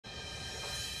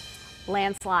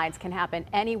Landslides can happen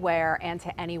anywhere and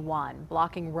to anyone,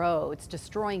 blocking roads,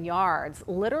 destroying yards,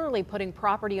 literally putting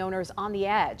property owners on the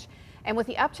edge. And with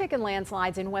the uptick in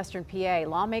landslides in western PA,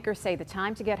 lawmakers say the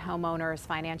time to get homeowners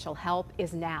financial help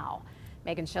is now.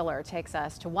 Meghan Schiller takes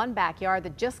us to one backyard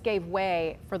that just gave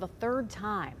way for the third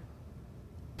time.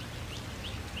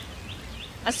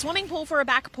 A swimming pool for a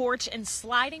back porch and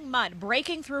sliding mud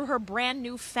breaking through her brand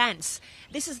new fence.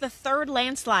 This is the third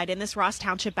landslide in this Ross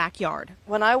Township backyard.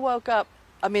 When I woke up,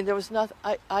 I mean, there was nothing.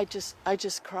 I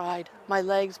just cried. My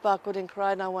legs buckled and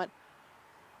cried, and I went,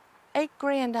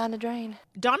 $8,000 down the drain.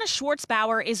 Donna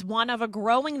Schwartzbauer is one of a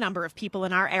growing number of people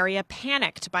in our area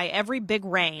panicked by every big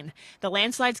rain. The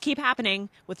landslides keep happening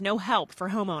with no help for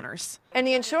homeowners. And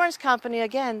the insurance company,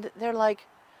 again, they're like,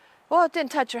 well, it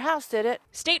didn't touch your house, did it?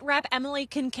 State Rep Emily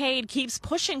Kincaid keeps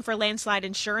pushing for landslide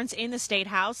insurance in the State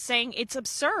House, saying it's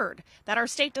absurd that our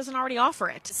state doesn't already offer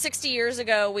it. 60 years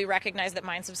ago, we recognized that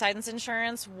mine subsidence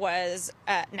insurance was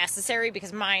necessary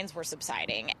because mines were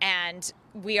subsiding. And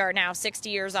we are now 60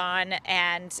 years on,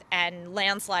 and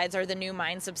landslides are the new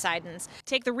mine subsidence.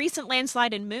 Take the recent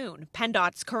landslide in Moon.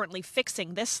 PennDOT's currently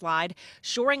fixing this slide,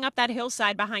 shoring up that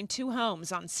hillside behind two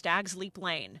homes on Stag's Leap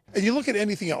Lane. And you look at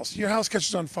anything else, your house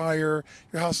catches on fire,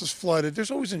 your house is flooded,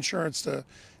 there's always insurance to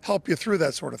help you through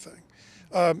that sort of thing.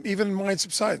 Even mine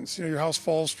subsidence, your house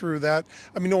falls through that.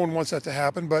 I mean, no one wants that to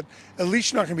happen, but at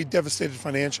least you're not going to be devastated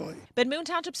financially. But Moon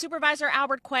Township Supervisor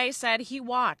Albert Quay said he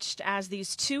watched as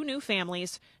these two new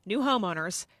families, new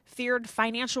homeowners, feared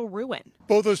financial ruin.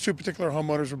 Both those two particular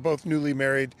homeowners were both newly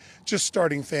married, just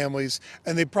starting families,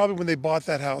 and they probably, when they bought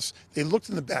that house, they looked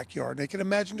in the backyard and they could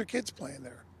imagine their kids playing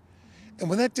there. And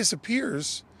when that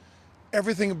disappears,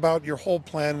 everything about your whole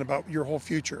plan and about your whole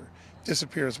future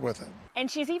disappears with it. And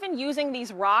she's even using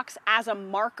these rocks as a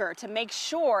marker to make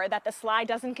sure that the slide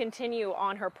doesn't continue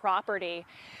on her property.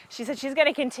 She said she's going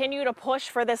to continue to push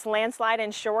for this landslide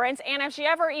insurance, and if she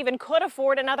ever even could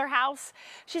afford another house,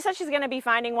 she said she's going to be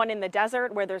finding one in the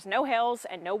desert where there's no hills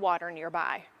and no water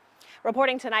nearby.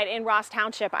 Reporting tonight in Ross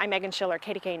Township, I'm Meghan Schiller,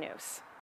 KDKA News.